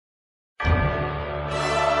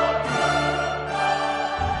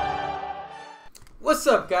What's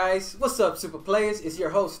up, guys? What's up, super players? It's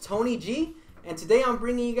your host Tony G, and today I'm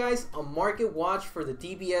bringing you guys a market watch for the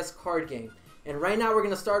DBS card game. And right now we're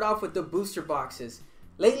gonna start off with the booster boxes.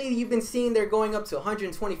 Lately you've been seeing they're going up to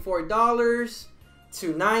 $124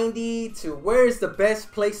 to $90 to where's the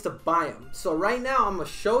best place to buy them. So right now I'm gonna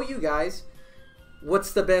show you guys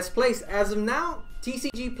what's the best place. As of now,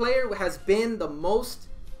 TCG Player has been the most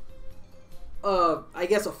I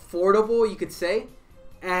guess affordable, you could say,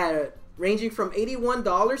 at ranging from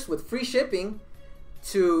 $81 with free shipping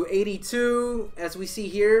to $82, as we see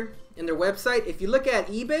here in their website. If you look at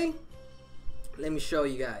eBay, let me show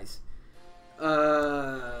you guys.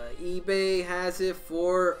 eBay has it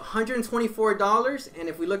for $124, and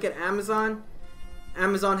if we look at Amazon,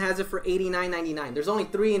 Amazon has it for $89.99. There's only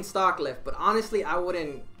 3 in stock left, but honestly, I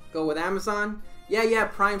wouldn't go with Amazon. Yeah,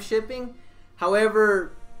 prime shipping.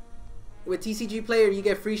 However, with TCG Player, you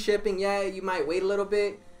get free shipping. Yeah, you might wait a little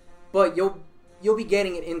bit, but you'll be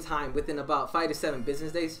getting it in time within about 5 to 7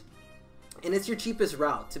 business days, and it's your cheapest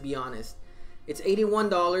route, to be honest. It's $81,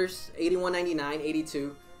 $81.99,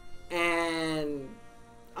 $82, and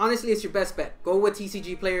honestly, it's your best bet. Go with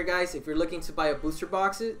TCG Player, guys, if you're looking to buy a booster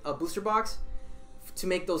box to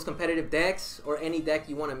make those competitive decks or any deck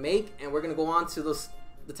you want to make. And we're gonna go on to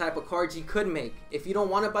the type of cards you could make. If you don't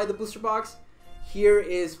want to buy the booster box, here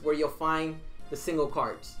is where you'll find the single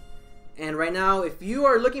cards. And right now, if you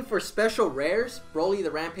are looking for special rares, Broly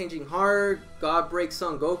the Rampaging Heart, God Breaks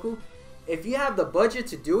Son Goku, if you have the budget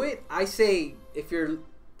to do it, I say if your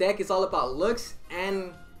deck is all about looks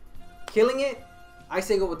and killing it, I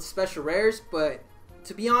say go with special rares. But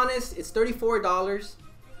to be honest, it's $34.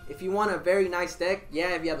 If you want a very nice deck,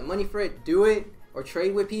 yeah, if you have the money for it, do it or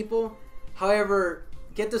trade with people. However,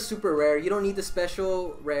 get the super rare. You don't need the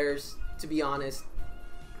special rares, to be honest.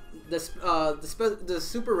 The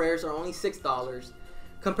super rares are only $6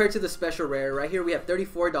 compared to the special rare. Right here we have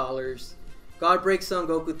 $34. God Breaks Son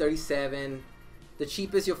Goku, $37. The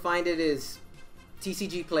cheapest you'll find it is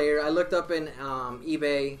TCG Player. I looked up in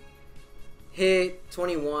eBay. Hit,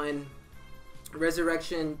 $21.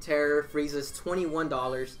 Resurrection Terror Frieza's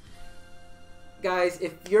 $21. Guys,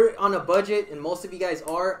 if you're on a budget, and most of you guys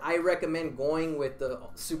are, I recommend going with the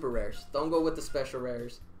super rares. Don't go with the special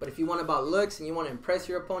rares. But if you want about looks and you want to impress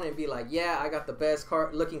your opponent and be like, yeah, I got the best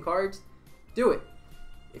looking cards, do it.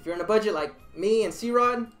 If you're on a budget like me and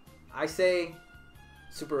C-Rod, I say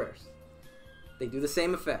super rares. They do the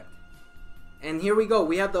same effect. And here we go.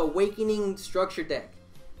 We have the Awakening Structure deck.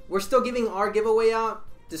 We're still giving our giveaway out.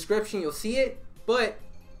 Description, you'll see it. But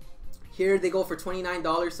here they go for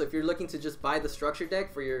 $29. So if you're looking to just buy the structure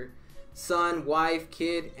deck for your son, wife,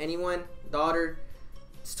 kid, anyone, daughter,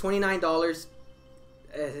 it's $29.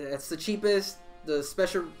 That's the cheapest. The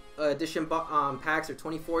special edition packs are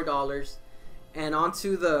 $24. And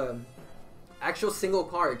onto the actual single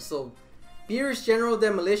card. So Beerus General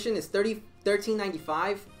Demolition is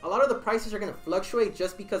 $13.95. A lot of the prices are going to fluctuate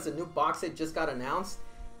just because the new box set just got announced,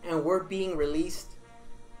 and we're being released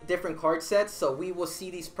different card sets, so we will see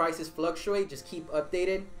these prices fluctuate. Just keep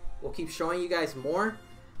updated. We'll keep showing you guys more.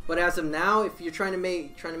 But as of now, if you're trying to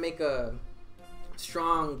make a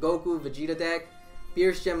strong Goku Vegeta deck,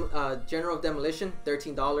 Beerus General Demolition,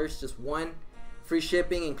 $13, just one. Free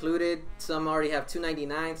shipping included. Some already have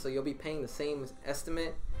 $2.99, so you'll be paying the same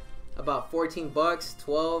estimate, about 14 bucks,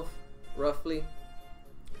 12 roughly.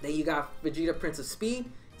 Then you got Vegeta Prince of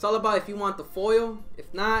Speed. It's all about if you want the foil.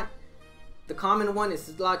 If not, the common one is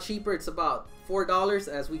a lot cheaper. It's about $4.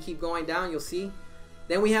 As we keep going down, you'll see.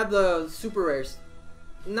 Then we have the super rares,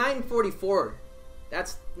 $9.44.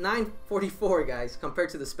 That's $9.44, guys, compared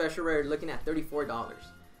to the special rare, looking at $34.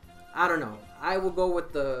 I don't know. I will go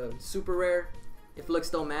with the super rare if looks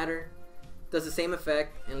don't matter. Does the same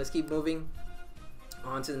effect. And let's keep moving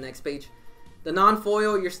on to the next page. The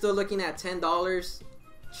non-foil, you're still looking at $10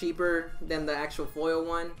 cheaper than the actual foil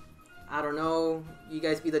one. I don't know, you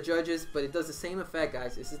guys be the judges, but it does the same effect,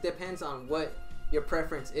 guys. It just depends on what your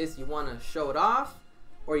preference is. You want to show it off,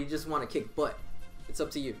 or you just want to kick butt. It's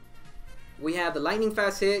up to you. We have the Lightning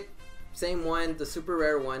Fast Hit, same one, the super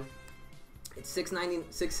rare one. It's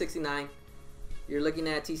 $6.69. You're looking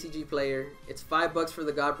at TCG Player. It's $5 for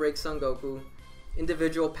the God Breaks Son Goku.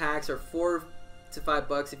 Individual packs are $4 to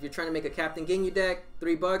 $5. If you're trying to make a Captain Ginyu deck,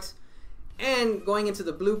 $3. And going into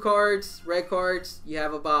the blue cards, red cards, you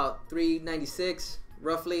have about $3.96,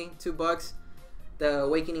 roughly $2. The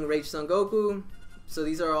Awakening Rage Son Goku. So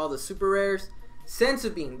these are all the super rares.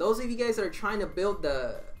 Senzu Bean. Those of you guys that are trying to build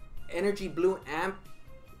the Energy Blue Amp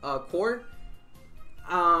core,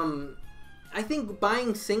 I think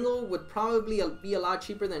buying single would probably be a lot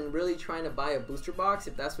cheaper than really trying to buy a booster box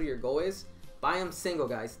if that's what your goal is. Buy them single,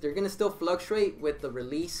 guys. They're gonna still fluctuate with the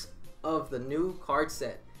release of the new card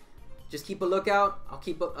set. Just keep a lookout. I'll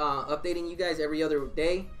keep updating you guys every other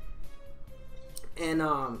day. And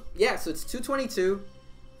yeah, so it's $222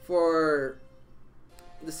 for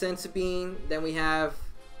the Senzu Bean. Then we have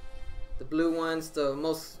the blue ones. The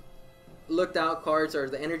most looked out cards are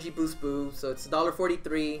the Energy Boost Boo. So it's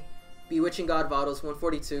 $1.43. Bewitching God Vados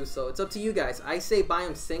 $142. So it's up to you guys. I say buy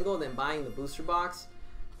them single than buying the booster box.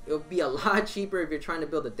 It'll be a lot cheaper if you're trying to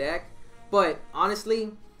build a deck. But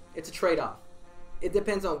honestly, it's a trade-off. It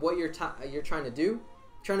depends on what you're trying to do.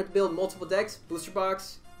 Trying to build multiple decks, booster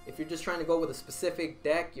box. If you're just trying to go with a specific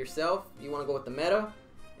deck yourself, you want to go with the meta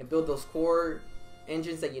and build those core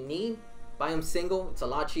engines that you need. Buy them single. It's a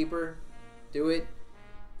lot cheaper. Do it.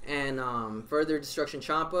 And further Destruction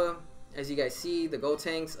Champa. As you guys see, the Go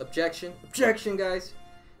Tanks. Objection, guys.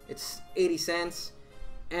 It's 80 cents.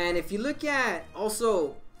 And if you look at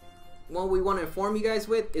also, what we want to inform you guys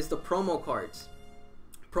with is the promo cards.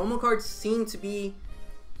 Promo cards seem to be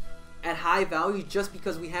at high value just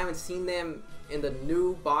because we haven't seen them in the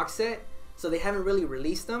new box set, so they haven't really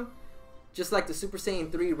released them. Just like the Super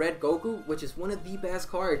Saiyan 3 Red Goku, which is one of the best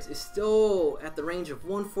cards, is still at the range of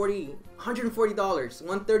 $140.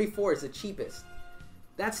 $134 is the cheapest.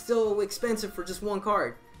 That's still expensive for just one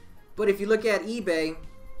card. But if you look at eBay,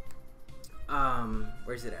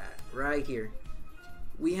 where's it at? Right here.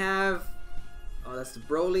 We have, oh, that's the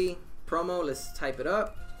Broly promo. Let's type it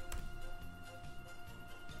up.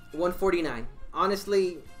 $149.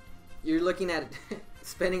 Honestly, you're looking at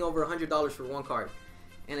spending over $100 for one card.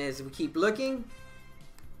 And as we keep looking,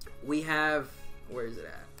 we have, where is it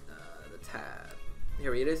at? The tab.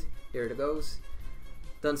 Here it is. Here it goes.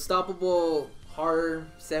 The Unstoppable Horror,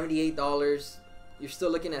 $78. You're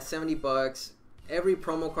still looking at 70 bucks. Every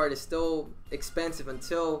promo card is still expensive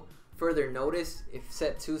until further notice if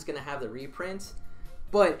set 2 is going to have the reprints.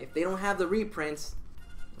 But if they don't have the reprints,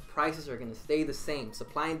 the prices are going to stay the same.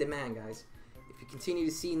 Supply and demand, guys. If you continue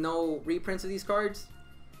to see no reprints of these cards,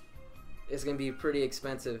 it's going to be pretty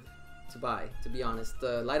expensive to buy, to be honest.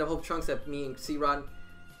 The Light of Hope Trunks that me and C-Rod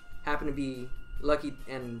happen to be lucky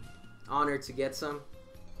and honored to get some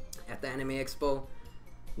at the Anime Expo.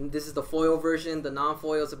 This is the foil version. The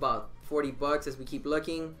non-foil is about 40 bucks as we keep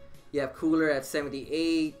looking. You have Cooler at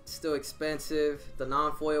 78, still expensive. The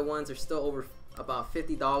non-foil ones are still over about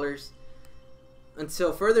 $50.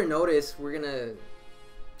 Until further notice, we're gonna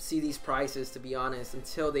see these prices, to be honest,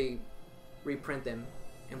 until they reprint them,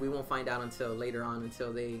 and we won't find out until later on,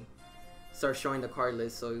 until they start showing the card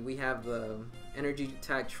list. So we have the Energy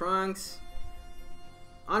Tag Trunks.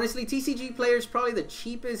 Honestly, TCG Player is probably the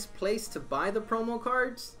cheapest place to buy the promo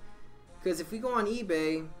cards, because if we go on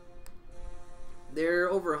eBay, they're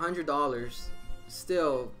over $100.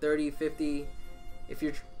 Still 30, 50. If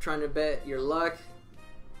you're trying to bet your luck,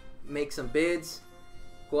 make some bids,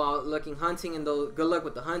 go out looking hunting, and good luck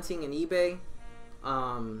with the hunting and eBay.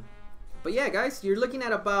 But yeah, guys, you're looking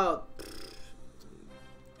at about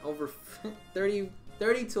over 30 to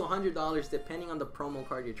 $100 depending on the promo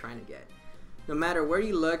card you're trying to get. No matter where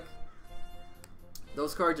you look,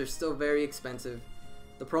 those cards are still very expensive.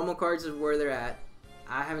 The promo cards are where they're at.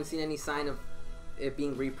 I haven't seen any sign of it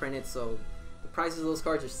being reprinted, so the prices of those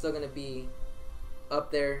cards are still going to be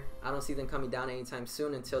up there. I don't see them coming down anytime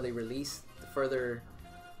soon until they release the further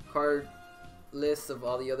card lists of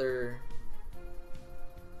all the other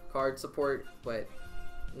card support. But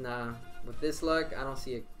nah, with this luck, I don't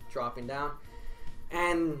see it dropping down.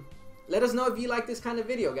 And let us know if you like this kind of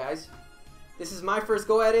video, guys. This is my first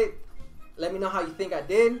go at it. Let me know how you think I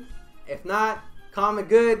did. If not, comment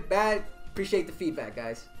good, bad. Appreciate the feedback,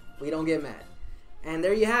 guys. We don't get mad. And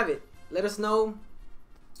there you have it. Let us know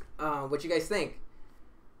what you guys think.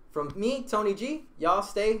 From me, Tony G, y'all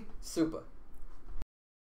stay super.